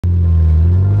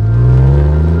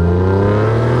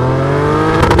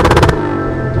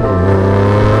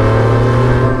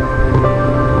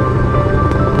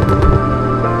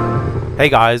Hey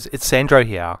guys, it's Sandro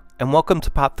here, and welcome to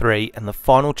part 3 and the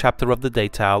final chapter of the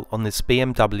detail on this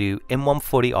BMW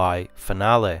M140i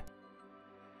finale.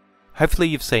 Hopefully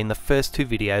you've seen the first two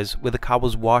videos where the car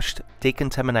was washed,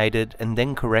 decontaminated and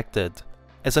then corrected,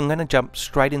 as I'm going to jump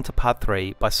straight into part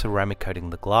 3 by ceramic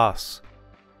coating the glass.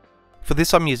 For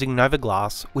this I'm using Nova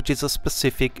Glass, which is a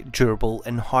specific, durable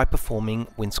and high performing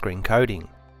windscreen coating.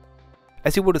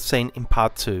 As you would have seen in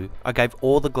part 2, I gave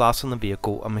all the glass on the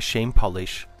vehicle a machine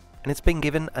polish, and it's been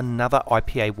given another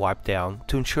IPA wipe down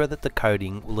to ensure that the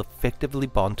coating will effectively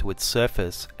bond to its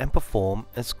surface and perform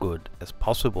as good as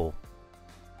possible.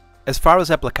 As far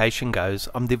as application goes,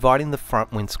 I'm dividing the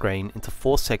front windscreen into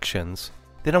 4 sections,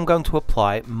 then I'm going to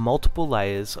apply multiple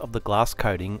layers of the glass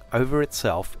coating over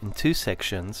itself in 2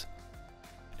 sections,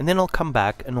 and then I'll come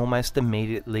back and almost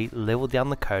immediately level down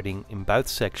the coating in both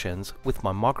sections with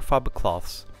my microfiber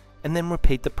cloths, and then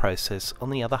repeat the process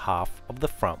on the other half of the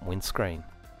front windscreen.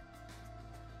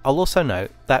 I'll also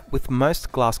note that with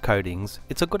most glass coatings,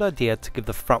 it's a good idea to give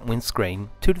the front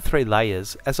windscreen 2 to 3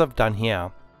 layers as I've done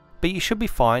here, but you should be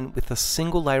fine with a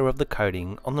single layer of the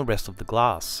coating on the rest of the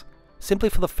glass, simply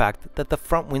for the fact that the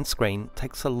front windscreen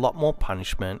takes a lot more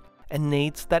punishment and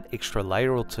needs that extra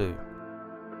layer or two.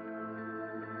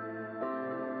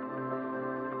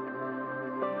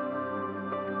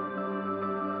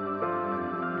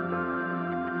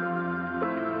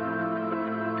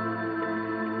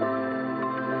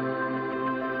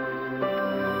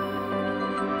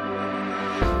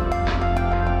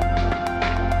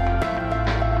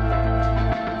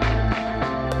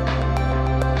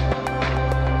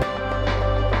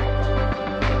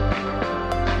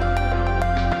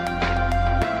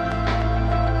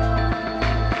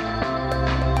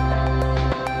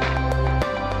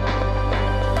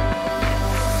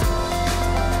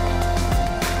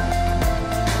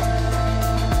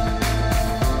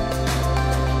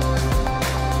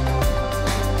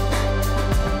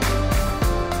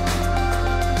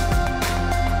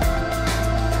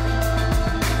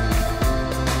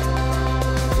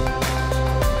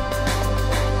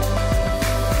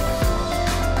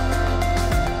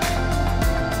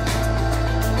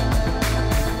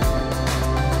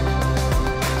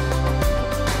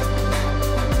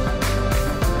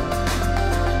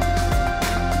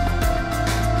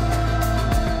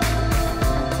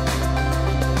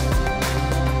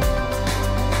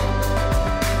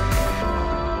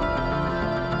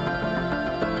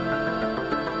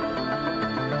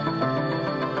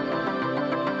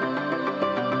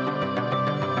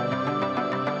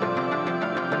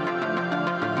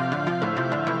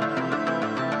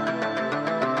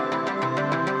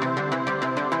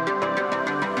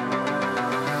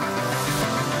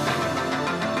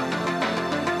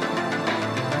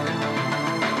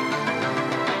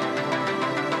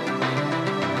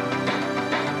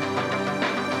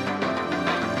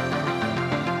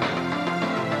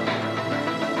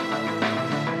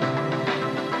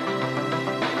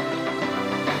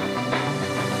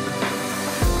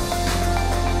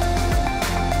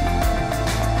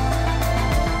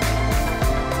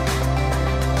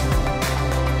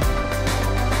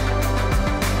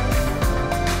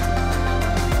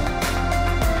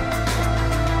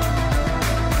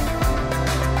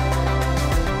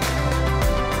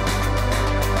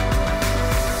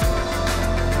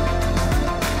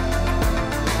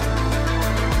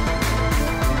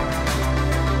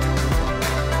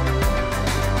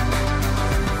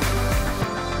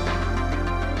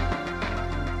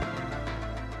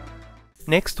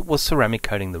 Next was ceramic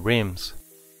coating the rims.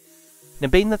 Now,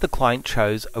 being that the client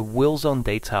chose a wheels on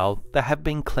detail, they have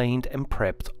been cleaned and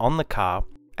prepped on the car,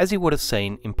 as you would have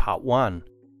seen in part 1,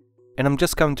 and I'm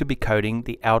just going to be coating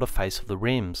the outer face of the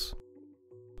rims.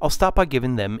 I'll start by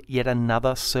giving them yet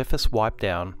another surface wipe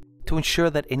down to ensure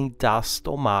that any dust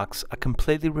or marks are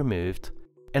completely removed,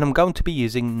 and I'm going to be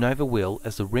using Nova Wheel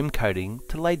as the rim coating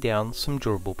to lay down some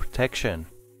durable protection.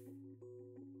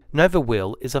 Nova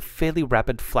Wheel is a fairly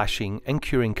rapid flashing and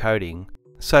curing coating,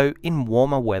 so in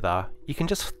warmer weather you can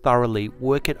just thoroughly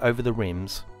work it over the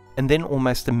rims and then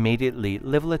almost immediately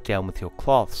level it down with your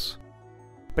cloths.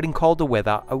 But in colder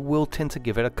weather I will tend to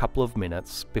give it a couple of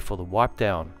minutes before the wipe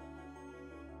down.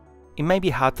 It may be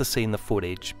hard to see in the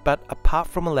footage, but apart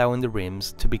from allowing the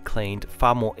rims to be cleaned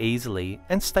far more easily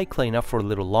and stay cleaner for a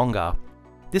little longer,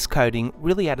 this coating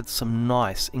really added some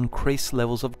nice increased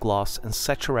levels of gloss and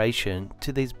saturation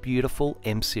to these beautiful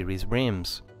M-Series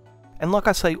rims. And like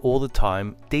I say all the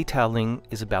time, detailing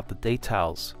is about the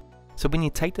details. So when you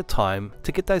take the time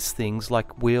to get those things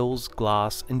like wheels,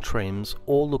 glass and trims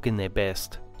all looking their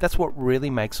best, that's what really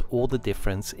makes all the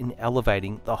difference in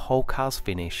elevating the whole car's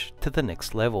finish to the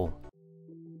next level.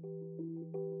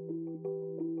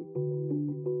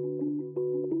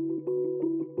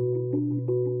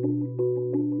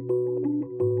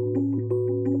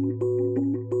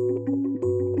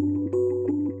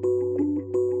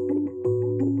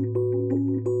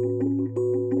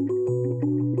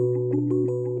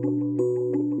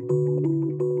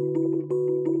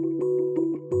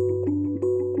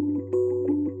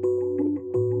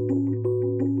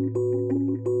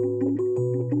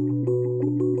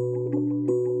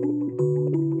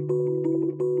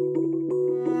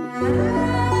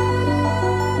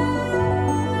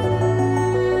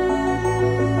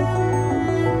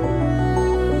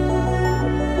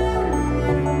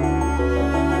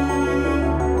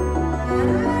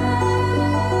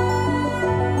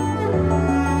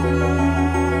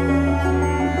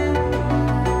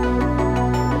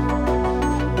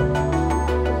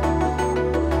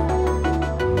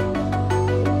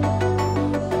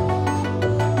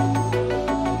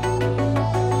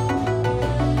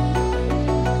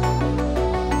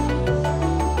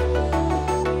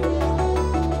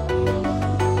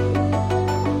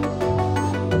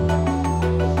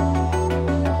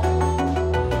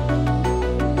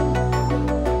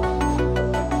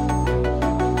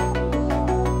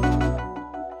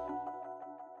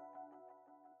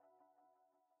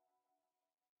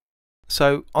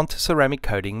 So onto ceramic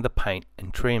coating the paint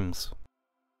and trims.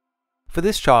 For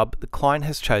this job, the client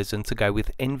has chosen to go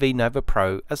with NV Nova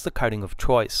Pro as the coating of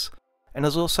choice, and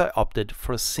has also opted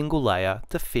for a single layer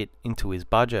to fit into his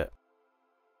budget.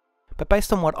 But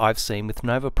based on what I've seen with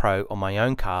Nova Pro on my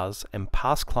own cars and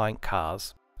past client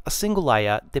cars, a single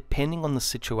layer, depending on the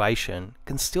situation,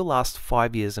 can still last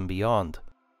 5 years and beyond.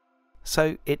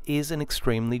 So it is an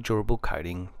extremely durable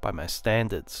coating by most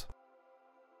standards.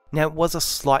 Now, it was a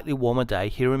slightly warmer day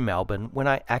here in Melbourne when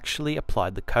I actually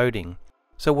applied the coating,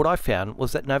 so what I found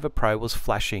was that Nova Pro was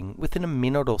flashing within a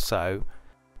minute or so,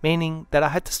 meaning that I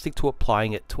had to stick to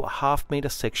applying it to a half-meter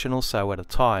section or so at a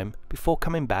time before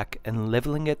coming back and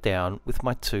leveling it down with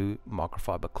my 2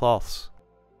 microfiber cloths.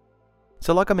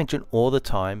 So like I mention all the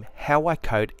time, how I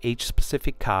coat each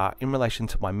specific car in relation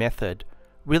to my method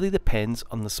really depends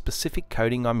on the specific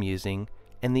coating I'm using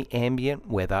and the ambient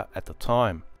weather at the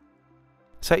time.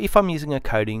 So if I'm using a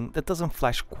coating that doesn't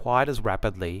flash quite as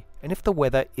rapidly, and if the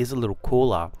weather is a little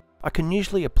cooler, I can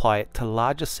usually apply it to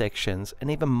larger sections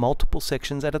and even multiple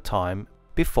sections at a time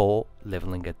before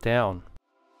leveling it down.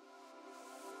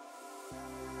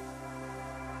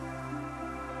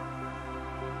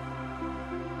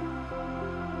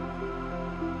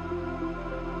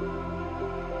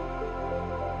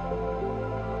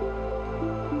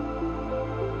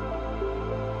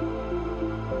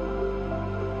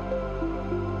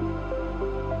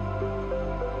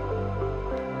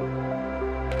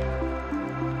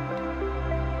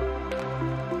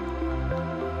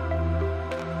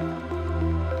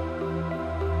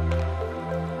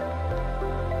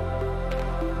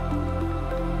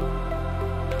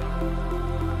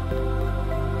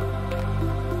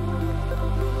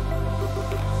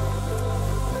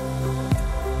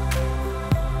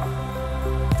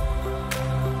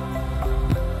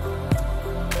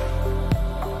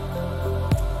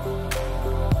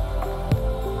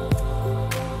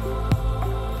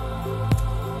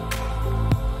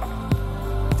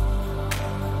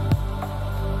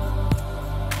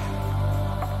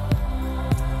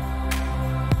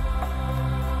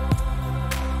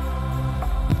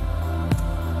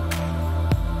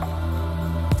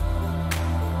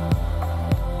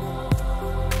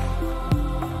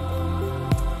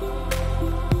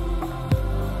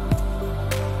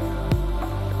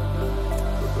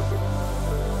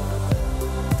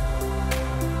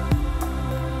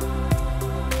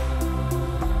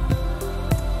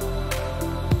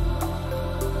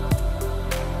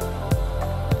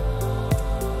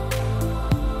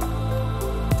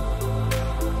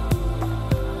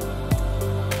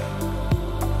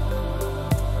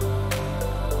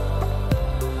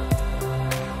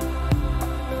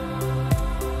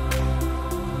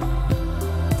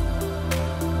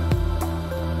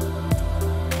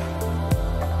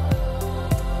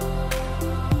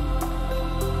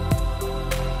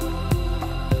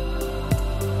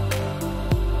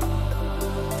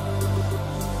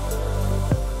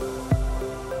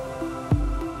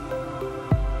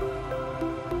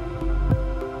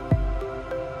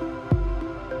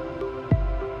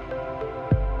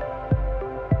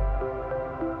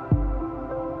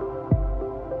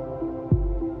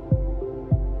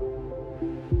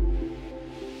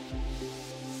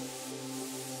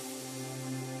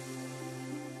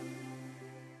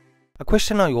 A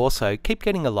question I also keep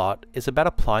getting a lot is about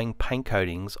applying paint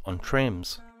coatings on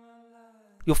trims.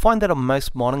 You'll find that on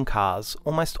most modern cars,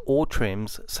 almost all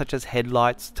trims such as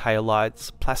headlights,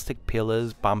 taillights, plastic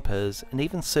pillars, bumpers, and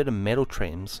even certain metal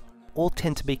trims all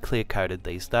tend to be clear coated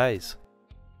these days.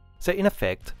 So in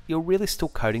effect, you're really still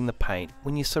coating the paint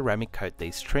when you ceramic coat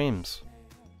these trims.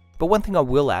 But one thing I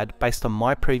will add based on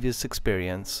my previous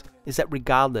experience is that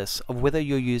regardless of whether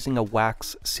you're using a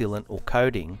wax, sealant or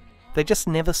coating, they just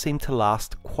never seem to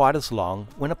last quite as long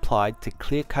when applied to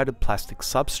clear-coated plastic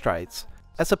substrates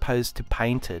as opposed to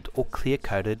painted or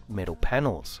clear-coated metal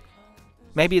panels.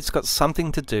 Maybe it's got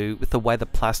something to do with the way the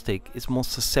plastic is more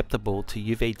susceptible to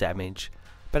UV damage,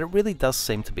 but it really does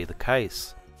seem to be the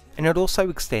case. And it also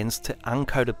extends to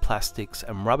uncoated plastics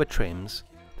and rubber trims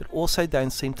that also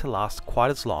don't seem to last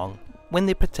quite as long when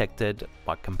they're protected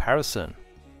by comparison.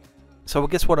 So I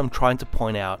guess what I'm trying to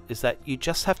point out is that you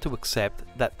just have to accept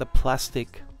that the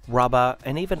plastic, rubber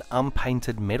and even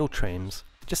unpainted metal trims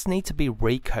just need to be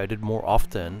recoated more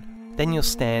often than your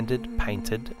standard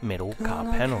painted metal car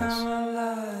panels.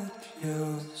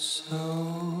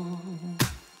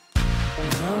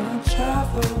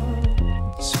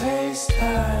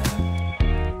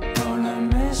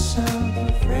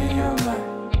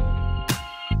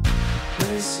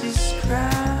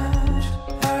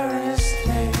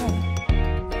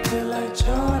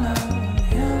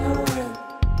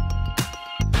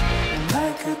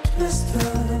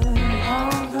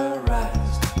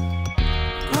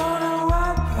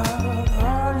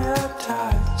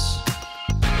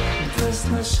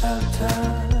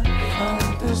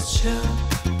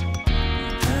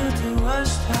 to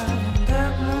wash down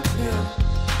that blue pill.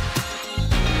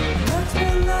 Let me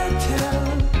light your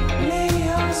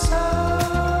neon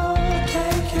soul.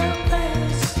 Take your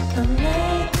place and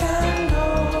make them go.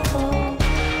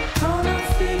 Gonna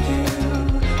feed you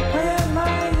with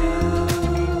my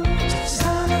youth.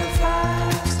 Sound of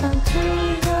vibes onto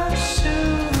your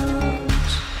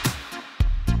shoes.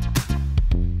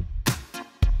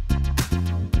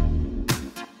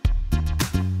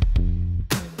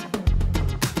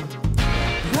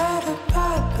 Light a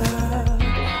piper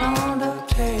on the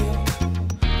tail.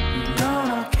 I'm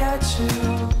gonna catch you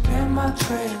in my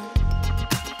trail.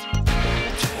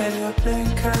 Trade your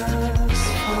blinkers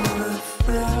for the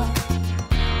thrill.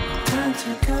 Time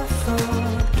to go for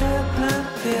that blue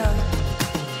pill.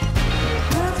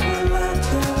 Let me light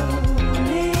your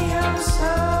neon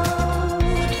soul.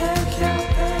 Take your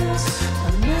pace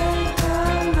and make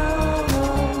them go.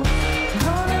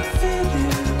 Gonna feed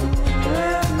you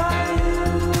with my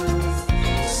youth.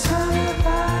 Sunny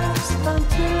vibes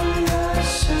onto your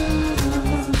shoes.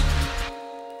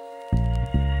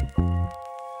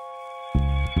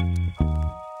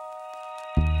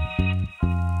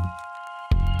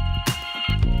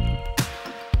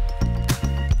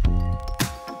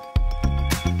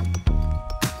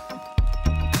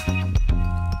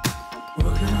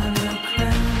 Working on your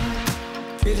crown,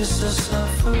 feed us some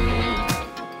food.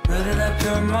 Ready up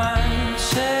your mind,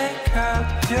 shake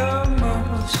up your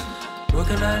moves.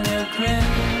 Working on your grin,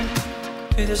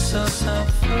 feed us some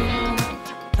food.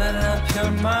 Ready up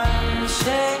your mind,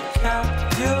 shake up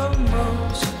your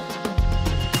moves.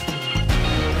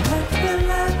 Let me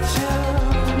light your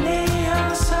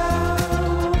neon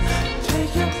soul.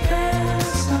 Take your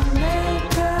pants and make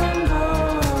them go.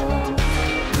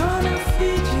 Gonna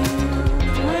feed you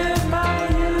with my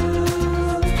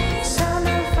youth. Sound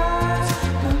of vibes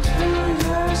onto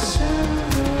your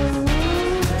shoes.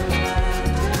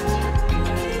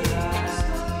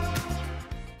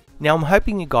 Now I'm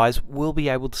hoping you guys will be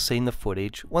able to see in the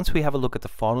footage, once we have a look at the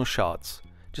final shots,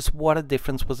 just what a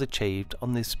difference was achieved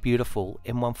on this beautiful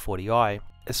M140i,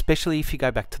 especially if you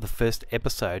go back to the first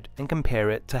episode and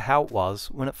compare it to how it was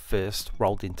when it first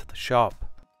rolled into the shop.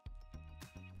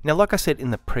 Now like I said in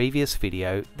the previous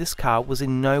video, this car was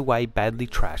in no way badly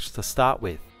trashed to start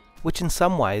with, which in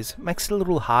some ways makes it a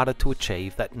little harder to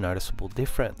achieve that noticeable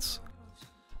difference.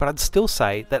 But I'd still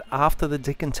say that after the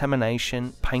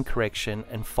decontamination, paint correction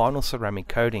and final ceramic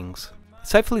coatings,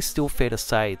 it's hopefully still fair to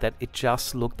say that it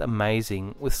just looked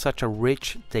amazing with such a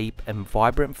rich, deep and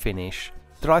vibrant finish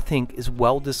that I think is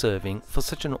well deserving for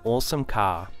such an awesome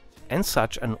car and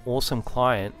such an awesome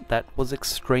client that was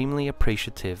extremely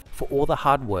appreciative for all the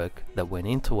hard work that went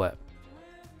into it.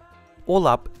 All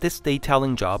up, this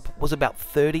detailing job was about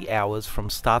 30 hours from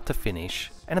start to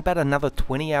finish and about another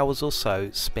 20 hours or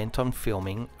so spent on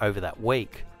filming over that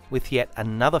week, with yet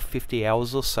another 50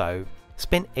 hours or so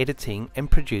spent editing and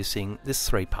producing this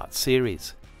 3-part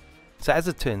series. So as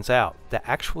it turns out, the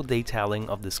actual detailing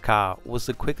of this car was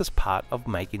the quickest part of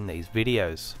making these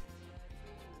videos.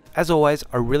 As always,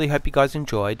 I really hope you guys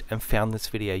enjoyed and found this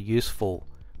video useful.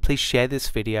 Please share this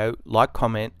video, like,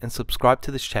 comment and subscribe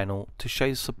to this channel to show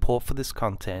your support for this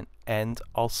content, and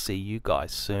I'll see you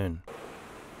guys soon.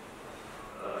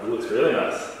 It looks really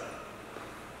nice.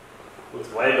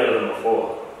 Looks way better than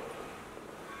before.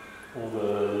 All the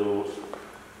little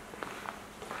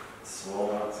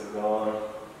small marks are gone.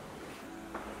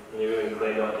 And you've even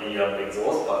cleaned up the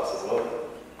exhaust pipes as well.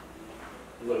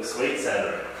 You look sweet,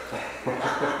 Sandra.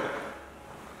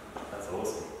 That's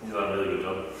awesome. You've done a really good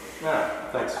job. No,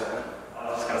 thanks for that. I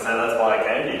was just going to say that's why I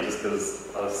came to you, just because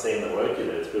I was seeing the work you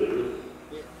do. It's really good.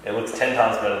 It looks 10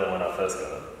 times better than when I first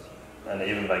got it. And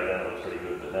even back then it looked pretty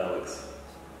good, but now it looks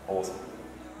awesome.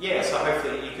 Yeah, so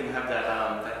hopefully you can have that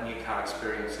that new car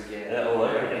experience again. Yeah, all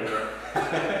over again.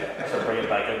 I should bring it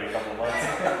back every couple of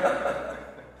months.